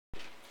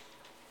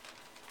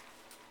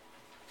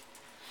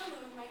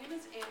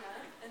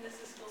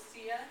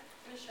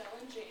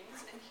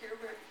and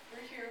we're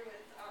here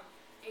with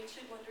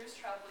Ancient Wonders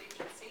Travel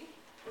Agency.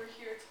 We're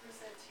here to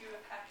present to you a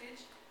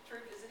package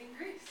for visiting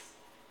Greece.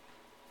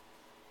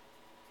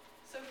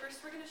 So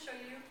first we're going to show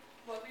you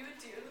what we would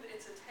do.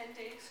 It's a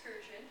 10-day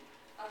excursion.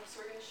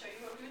 So we're going to show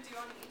you what we would do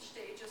on each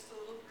day, just a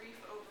little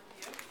brief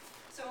overview.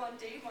 So on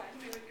day one,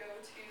 we would go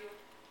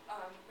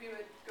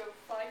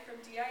fly from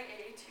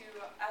DIA to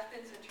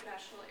Athens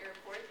International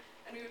Airport,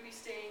 and we would be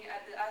staying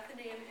at the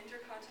Athenaeum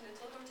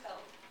Intercontinental Hotel,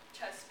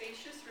 which has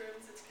spacious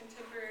rooms. It's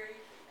contemporary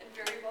and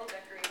very well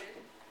decorated.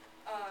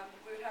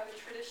 We would have a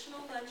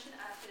traditional lunch in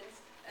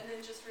Athens, and then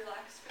just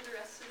relax for the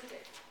rest of the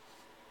day.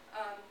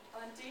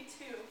 On day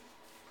two,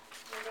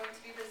 we're going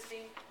to be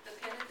visiting the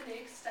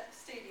Panathinaikos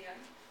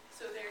Stadium.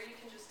 So there you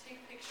can just take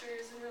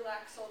pictures and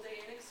relax all day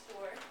and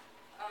explore.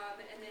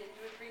 And then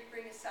you would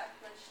bring a sack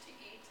lunch to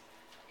eat.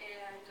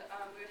 And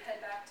we would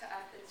head back to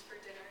Athens for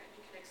dinner, and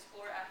you can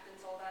explore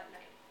Athens all that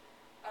night.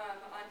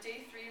 On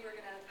day three, we're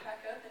going to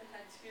pack up and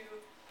head to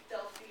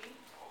Delphi.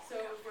 So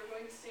we're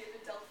going to stay at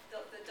the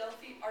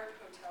Delphi Art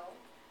Hotel.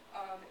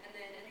 And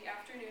then in the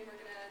afternoon, we're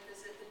going to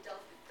visit the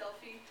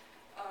Delphi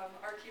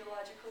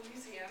Archaeological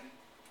Museum.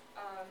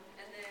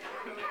 And then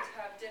we're going to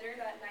have dinner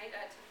that night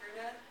at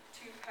Taverna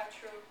to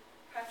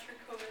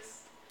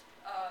Patrikomis.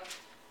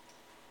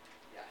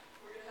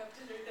 We're going to have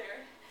dinner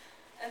there.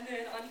 And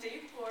then on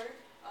day four,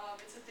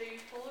 it's a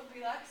day full of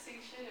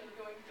relaxation, and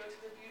we're going to go to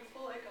the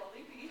beautiful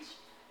Egali Beach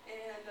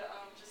and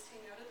just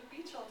hang out at the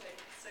beach all day.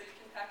 So you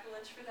can pack a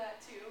lunch for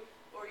that too,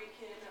 or you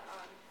can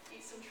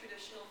eat some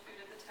traditional food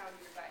at the town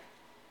nearby.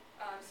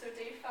 So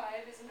day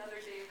five is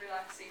another day of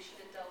relaxation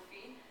in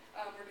Delphi.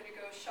 We're going to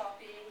go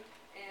shopping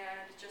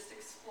and just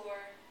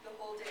explore the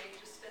whole day,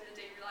 just spend the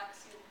day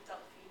relaxing in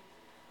Delphi.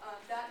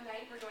 That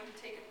night, we're going to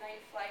take a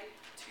night flight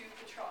to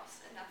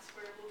Patras, and that's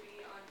where we'll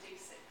be on day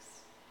 6.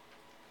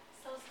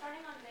 So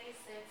starting on day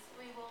 6,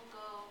 we will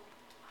go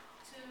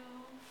to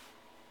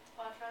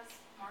Patras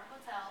Mart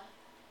Hotel,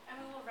 and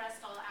we will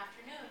rest all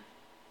afternoon.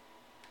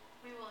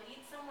 We will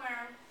eat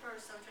somewhere for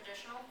some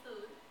traditional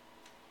food,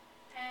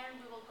 and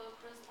we will go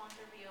cruise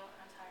Ponte Rio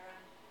and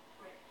Tyran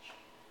Bridge.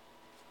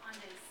 On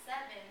day 7,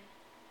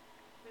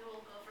 we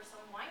will go for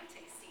some wine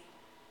tasting.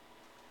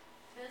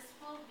 This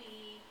will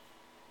be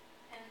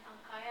in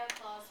Ankaya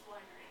Claus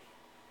Winery.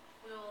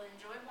 We will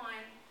enjoy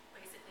wine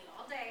basically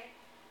all day,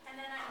 and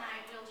then at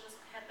night we'll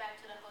just head back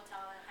to the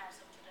hotel and have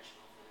some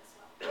traditional food as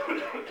well.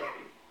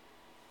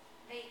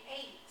 Day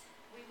 8,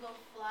 we will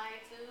fly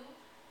to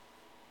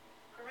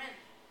Corinth,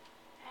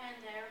 and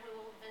there we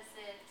will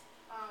visit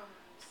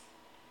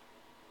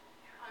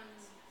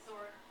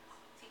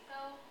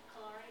Anzortico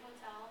Kalari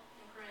Hotel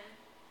in Corinth,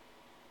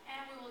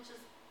 and we will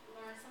just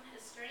learn some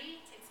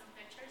history, take some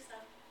pictures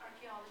of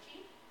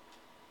archaeology.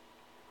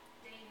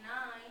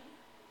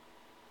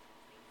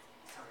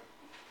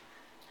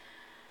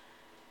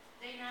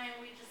 Day 9,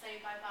 we just say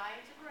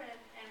bye-bye to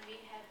Corinth, and we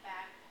head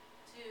back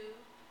to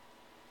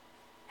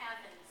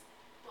Athens.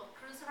 We'll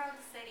cruise around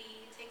the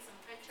city, take some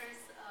pictures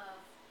of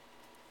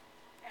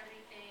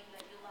everything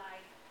that you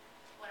like,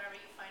 whatever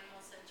you find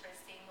most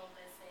interesting, we'll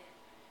visit.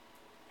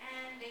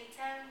 And day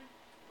 10,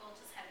 we'll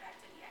just head back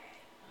to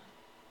DIA.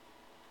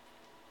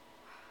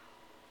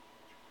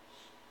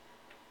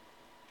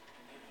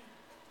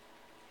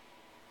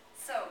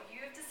 So,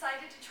 you have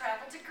decided to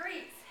travel to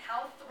Greece.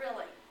 How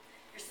thrilling.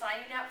 You're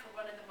signing up for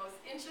one of the most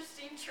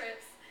interesting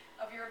trips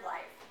of your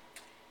life.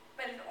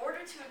 But in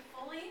order to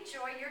fully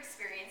enjoy your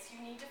experience, you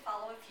need to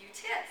follow a few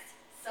tips.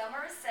 Some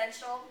are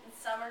essential, and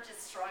some are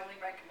just strongly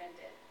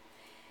recommended.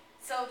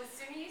 So the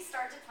sooner you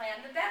start to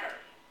plan, the better.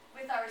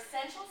 With our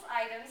essentials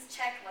items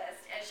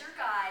checklist as your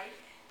guide,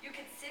 you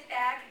can sit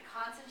back and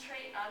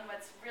concentrate on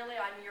what's really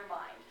on your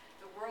mind,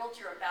 the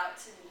world you're about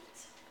to meet.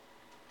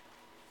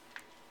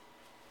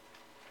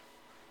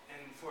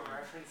 And for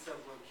reference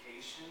of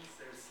locations,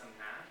 there's some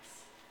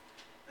maps.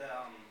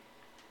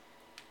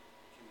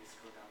 Can you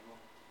scroll down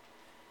more?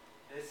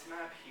 This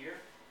map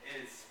here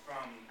is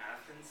from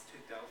Athens to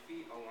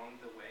Delphi. Along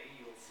the way,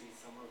 you'll see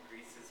some of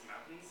Greece's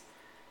mountains,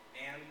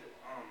 and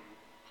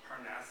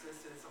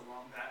Parnassus is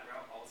along that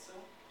route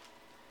also.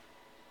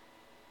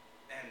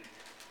 And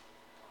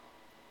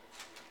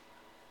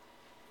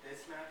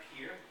this map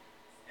here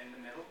in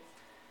the middle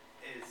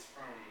is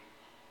from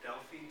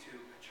Delphi to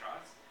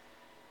Patras,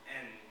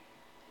 and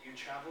you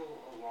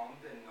travel along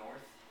the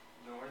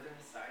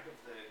northern side of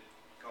the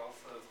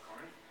Gulf of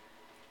Corinth.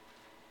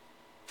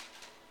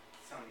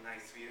 Some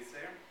nice views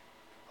there.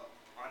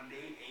 On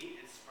day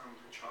 8, it's from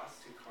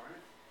Patras to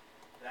Corinth.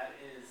 That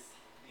is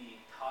the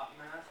top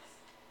map,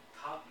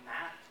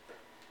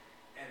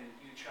 and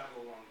you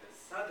travel along the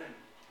southern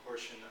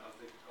portion of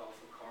the Gulf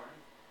of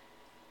Corinth.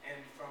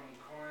 And from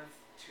Corinth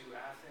to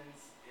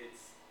Athens,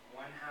 it's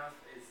one half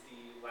is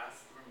the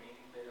last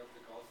remaining bit of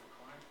the Gulf of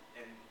Corinth,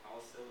 and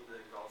also the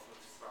Gulf of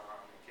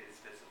Saronic is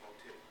visible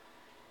too.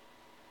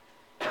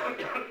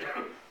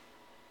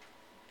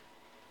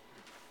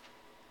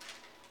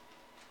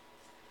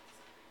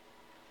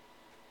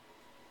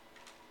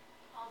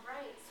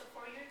 Alright, so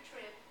for your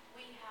trip,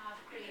 we have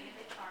created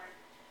a chart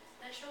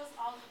that shows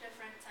all the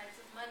different types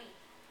of money.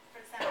 For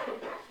example,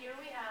 here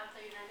we have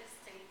the United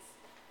States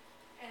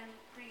and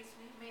Greece.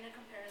 We made a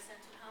comparison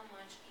to how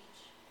much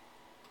each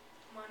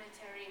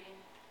monetary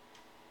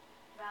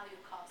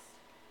value cost.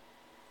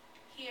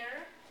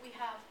 Here we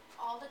have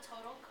all the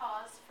total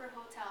costs for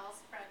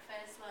hotels,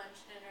 breakfast,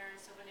 lunch, dinner,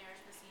 souvenirs,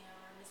 museum,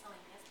 or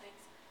miscellaneous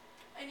things.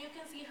 And you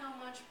can see how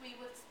much we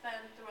would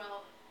spend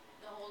throughout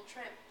the whole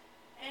trip.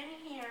 And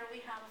here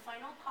we have a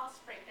final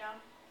cost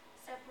breakdown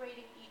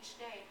separating each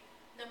day.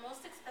 The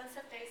most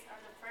expensive days are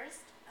the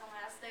first and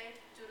last day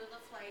due to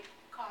the flight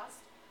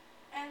cost.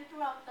 And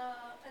throughout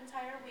the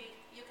entire week,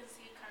 you can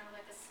see kind of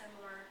like a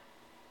similar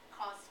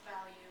cost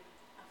value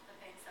of the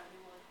things that we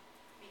would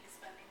be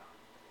spending on.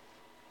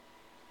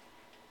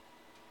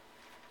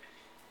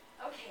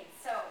 Okay,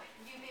 so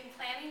you've been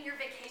planning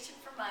your vacation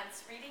for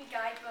months, reading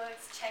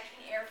guidebooks,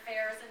 checking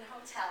airfares and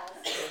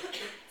hotels.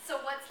 So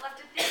what's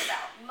left to think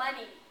about?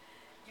 Money.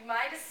 You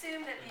might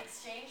assume that the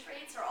exchange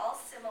rates are all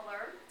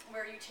similar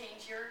where you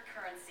change your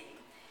currency,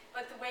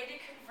 but the way to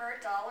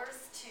convert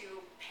dollars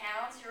to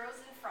pounds,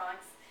 euros, and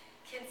francs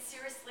can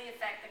seriously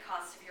affect the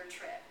cost of your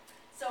trip.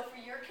 So for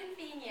your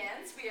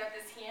convenience, we have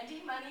this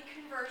handy money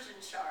conversion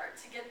chart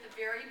to get the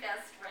very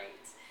best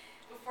rate.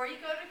 Before you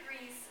go to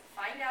Greece,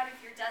 find out if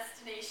your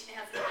destination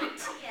has an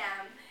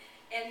ATM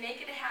and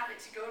make it a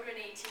habit to go to an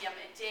ATM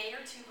a day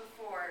or two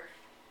before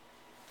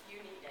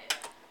you need it.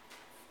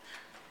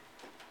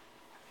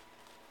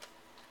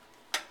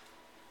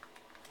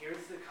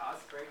 Here's the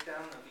cost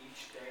breakdown of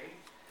each day.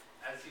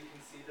 As you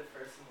can see, the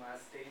first and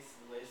last days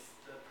list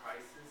the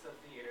prices of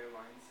the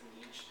airlines,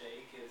 and each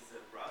day gives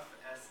a rough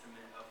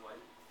estimate of what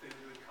food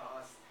would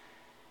cost,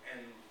 and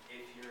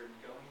if you're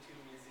going to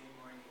a museum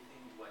or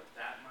anything, what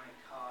that might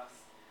cost.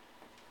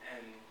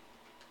 And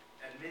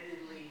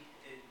admittedly,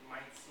 it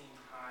might seem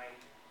high,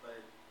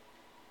 but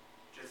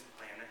just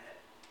plan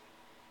ahead.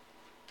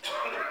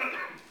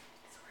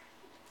 Sorry.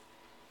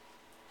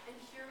 And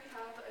here we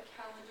have a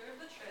calendar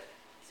of the trip,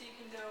 so you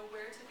can know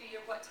where to be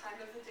at what time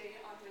of the day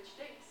on which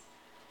days.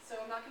 So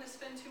I'm not going to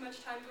spend too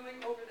much time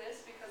going over this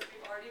because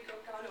we've already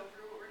gone over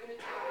what we're going to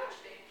do on each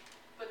day.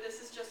 But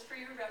this is just for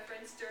your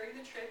reference. During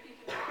the trip, you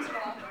can print it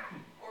off,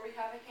 or we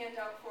have a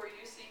handout for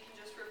you so you can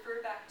just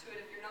refer back to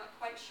it if you're not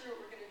quite sure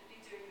what we're going to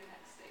be doing the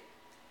next day.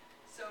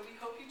 So we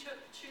hope you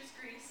choose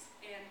Greece,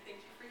 and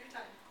thank you for your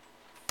time.